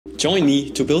Join me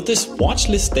to build this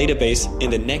watchlist database in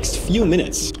the next few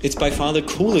minutes. It's by far the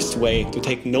coolest way to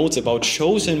take notes about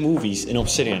shows and movies in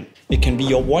Obsidian. It can be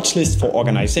your watchlist for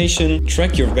organization,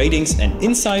 track your ratings and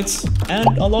insights,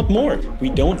 and a lot more.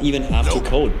 We don't even have to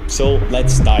code. So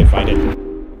let's dive right in.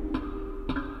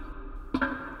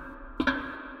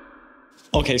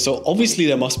 Okay, so obviously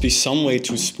there must be some way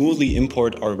to smoothly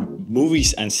import our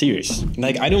movies and series.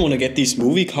 Like, I don't want to get these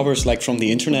movie covers like from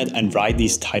the internet and write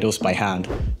these titles by hand.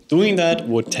 Doing that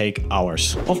would take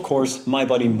hours. Of course, my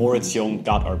buddy Moritz Jung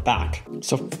got our back.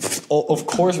 So of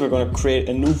course we're going to create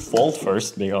a new vault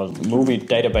first, because movie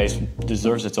database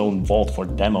deserves its own vault for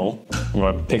demo.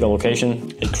 We're going to pick a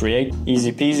location, hit create,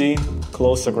 easy peasy,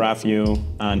 close the graph view,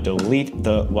 and delete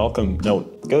the welcome note.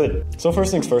 Good. So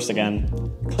first things first again,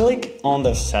 click on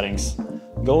the settings,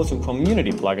 go to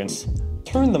community plugins,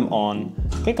 turn them on,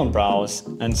 click on browse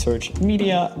and search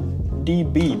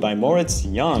MediaDB by Moritz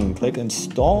Jung. Click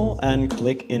install and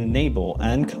click enable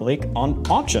and click on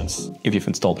options if you've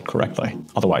installed it correctly.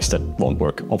 Otherwise that won't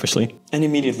work, obviously. And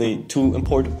immediately, to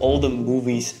import all the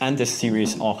movies and the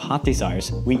series our heart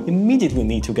desires, we immediately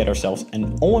need to get ourselves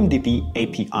an OMDB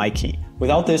API key.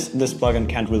 Without this plugin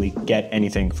can't really get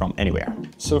anything from anywhere.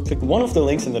 So click one of the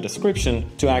links in the description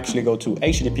to actually go to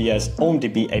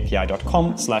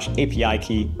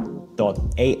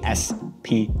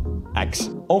https://omdbapi.com/API-key.aspx.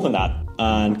 Open that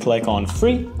and click on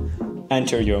free.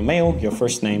 Enter your mail, your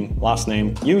first name, last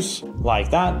name, use,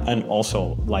 like that, and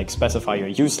also like specify your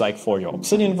use like for your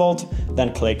Obsidian Vault.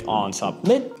 Then click on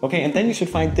submit. Okay, and then you should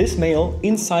find this mail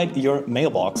inside your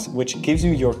mailbox, which gives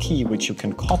you your key, which you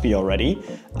can copy already.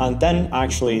 And then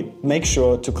actually make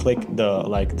sure to click the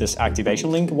this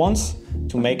activation link once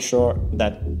to make sure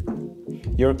that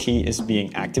your key is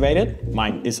being activated.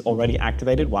 Mine is already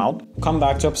activated, wow. Come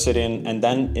back to Obsidian and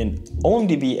then in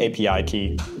OMDB API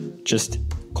key, just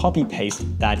copy paste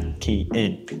that key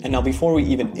in. And now before we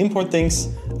even import things,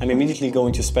 I'm immediately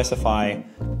going to specify,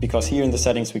 because here in the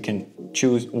settings we can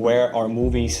choose where our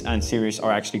movies and series are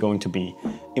actually going to be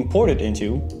imported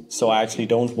into. So I actually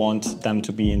don't want them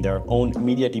to be in their own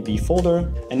MediaDB folder.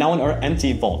 And now in our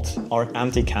empty vault, our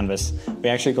empty canvas,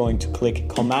 we're actually going to click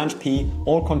Command P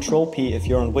or Control P if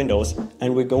you're on Windows,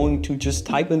 and we're going to just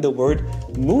type in the word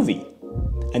movie.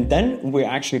 And then we're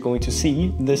actually going to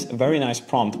see this very nice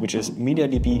prompt, which is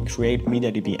MediaDB create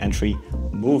MediaDB entry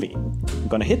movie. I'm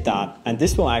gonna hit that, and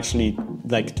this will actually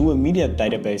do a media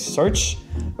database search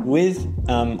with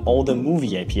all the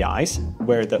movie APIs,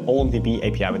 where the OMDB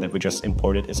API that we just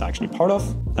imported is actually part of.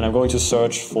 And I'm going to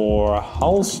search for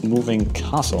House Moving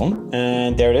Castle,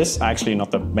 and there it is. Actually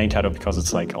not the main title because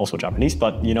it's also Japanese,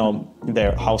 but you know,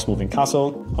 their House Moving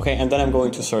Castle. Okay, and then I'm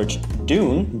going to search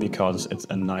Dune because it's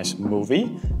a nice movie,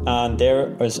 and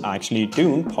there is actually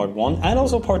Dune Part 1 and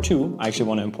also Part 2. I actually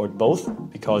want to import both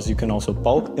because you can also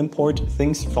bulk import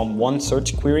things from one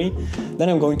search query. Then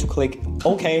I'm going to click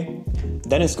OK.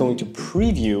 Then it's going to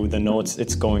preview the nodes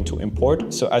it's going to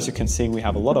import. So as you can see, we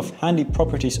have a lot of handy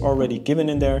properties already given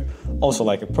in there. Also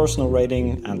like a personal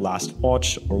rating and last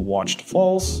watch or watched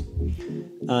false.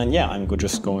 And yeah, I'm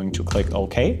just going to click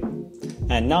OK.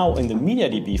 And now in the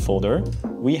MediaDB folder,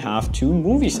 we have 2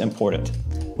 movies imported,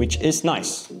 which is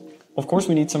nice. Of course,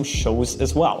 we need some shows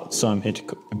as well. So I'm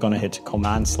gonna hit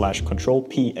Command/Control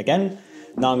P again.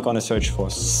 Now I'm gonna search for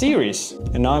series,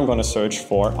 and now I'm gonna search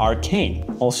for Arcane.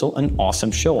 Also an awesome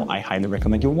show, I highly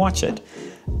recommend you watch it.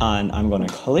 And I'm gonna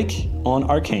click on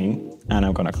Arcane, and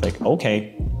I'm gonna click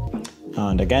OK.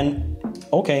 And again,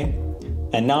 OK.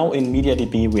 And now in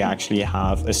MediaDB, we actually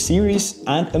have a series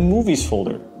and a movies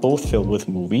folder, both filled with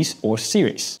movies or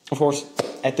series. Of course,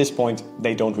 at this point,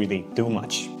 they don't really do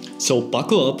much. So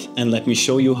buckle up and let me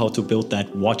show you how to build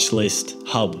that watchlist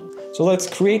hub. So let's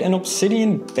create an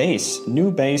Obsidian base,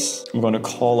 new base. I'm gonna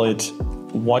call it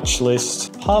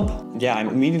watchlist hub. Yeah, I'm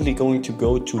immediately going to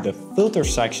go to the filter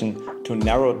section to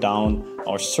narrow down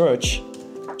our search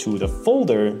to the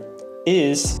folder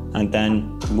is, and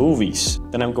then movies.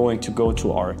 Then I'm going to go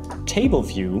to our table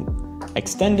view,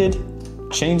 extend it,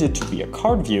 change it to be a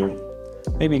card view,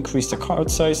 maybe increase the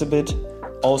card size a bit.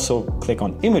 Also click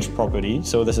on image property.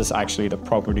 So this is actually the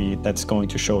property that's going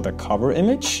to show the cover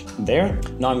image there.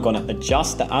 Now I'm gonna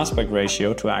adjust the aspect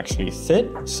ratio to actually fit.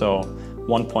 So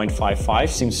 1.55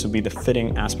 seems to be the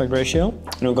fitting aspect ratio.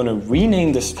 And I'm gonna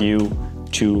rename this view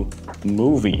to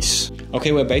movies.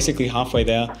 Okay, we're basically halfway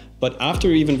there. But after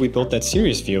even we built that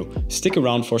series view, stick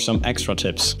around for some extra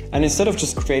tips. And instead of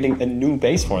just creating a new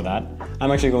base for that, I'm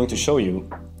actually going to show you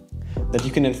that you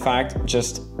can in fact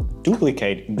just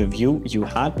duplicate the view you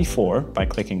had before by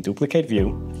clicking duplicate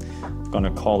view. I'm gonna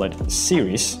call it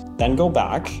series, then go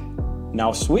back.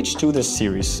 Now switch to the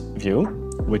series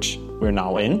view, which we're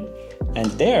now in. And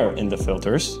there in the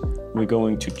filters, we're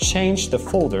going to change the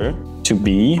folder to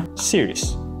be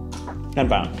series. And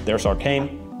bam, there's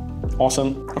Arcane.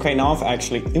 Awesome. Okay, now I've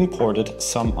actually imported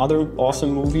some other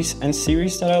awesome movies and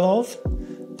series that I love.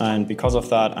 And because of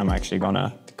that, I'm actually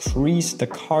gonna decrease the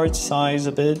card size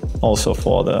a bit, also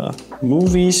for the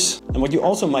movies. And what you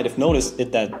also might have noticed is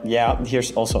that, yeah,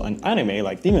 here's also an anime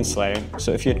like Demon Slayer.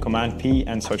 So if you hit Command P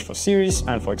and search for series,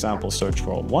 and for example, search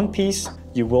for One Piece,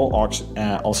 you will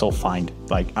also find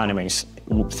like animes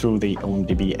through the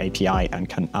OMDB API and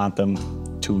can add them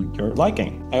to your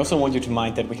liking. I also want you to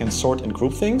mind that we can sort and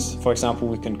group things. For example,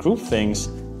 we can group things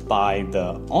by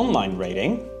the online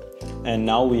rating. And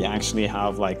now we actually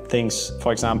have like things,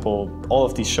 for example, all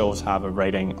of these shows have a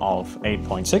rating of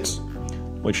 8.6,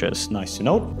 which is nice to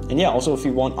note. And yeah, also if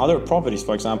you want other properties,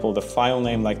 for example, the file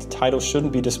name, like the title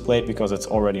shouldn't be displayed because it's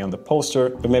already on the poster,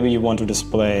 but maybe you want to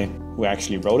display who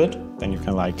actually wrote it, then you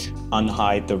can like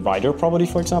unhide the writer property,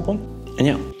 for example. And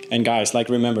yeah. And guys, like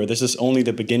remember, this is only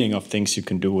the beginning of things you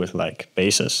can do with like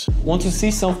bases. Want to see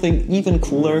something even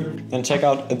cooler? Then check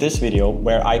out this video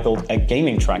where I built a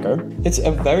gaming tracker. It's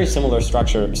a very similar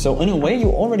structure, so in a way you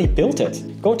already built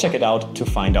it. Go check it out to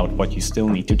find out what you still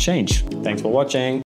need to change. Thanks for watching.